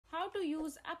to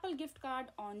use Apple gift card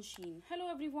on Shein. Hello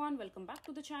everyone, welcome back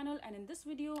to the channel, and in this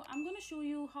video I'm going to show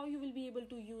you how you will be able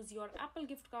to use your Apple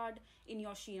gift card in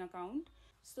your Shein account.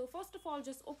 So first of all,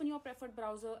 just open your preferred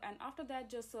browser and after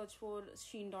that just search for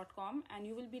shein.com and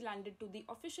you will be landed to the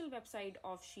official website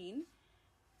of Shein.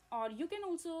 Or you can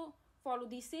also follow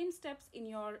the same steps in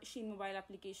your Shein mobile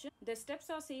application. The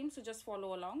steps are same, so just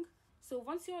follow along. So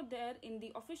once you're there in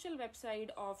the official website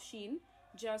of Shein,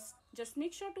 just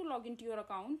make sure to log into your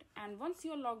account, and once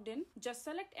you're logged in, just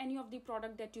select any of the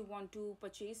product that you want to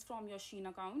purchase from your Shein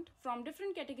account from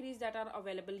different categories that are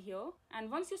available here.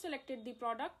 And once you selected the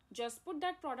product, just put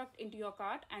that product into your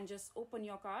cart and just open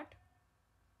your cart,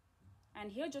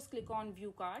 and here just click on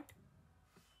view cart.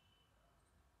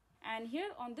 And here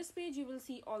on this page you will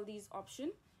see all these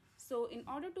options. So in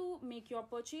order to make your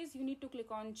purchase, you need to click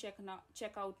on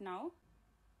check out now.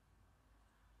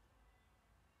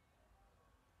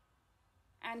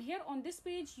 And here on this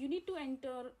page you need to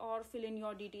enter or fill in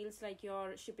your details like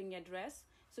your shipping address.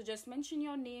 So just mention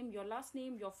your name, your last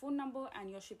name, your phone number and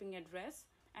your shipping address.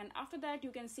 And after that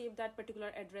you can save that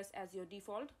particular address as your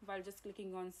default while just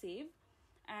clicking on save.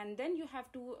 And then you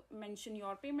have to mention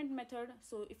your payment method.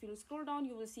 So if you scroll down,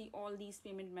 you will see all these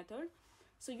payment methods.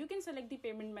 So you can select the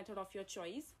payment method of your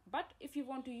choice. But if you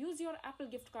want to use your Apple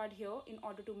gift card here in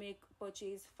order to make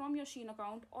purchase from your Shein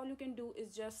account, all you can do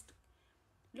is just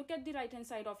look at the right hand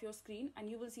side of your screen and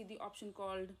you will see the option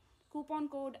called coupon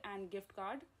code and gift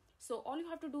card. So all you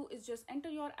have to do is just enter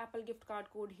your Apple gift card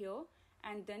code here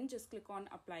and then just click on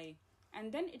apply.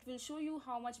 And then it will show you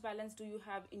how much balance do you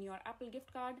have in your Apple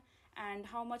gift card and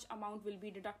how much amount will be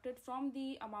deducted from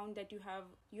the amount that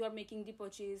you are making the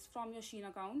purchase from your Shein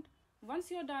account.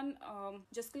 Once you're done,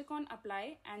 just click on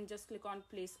apply and just click on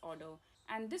place order.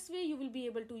 And this way you will be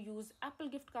able to use Apple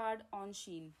gift card on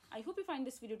Shein. I hope you find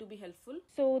this video to be helpful.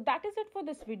 So that is it for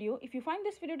this video. If you find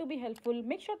this video to be helpful,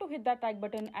 make sure to hit that like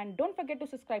button and don't forget to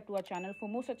subscribe to our channel for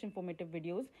more such informative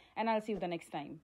videos. And I'll see you the next time.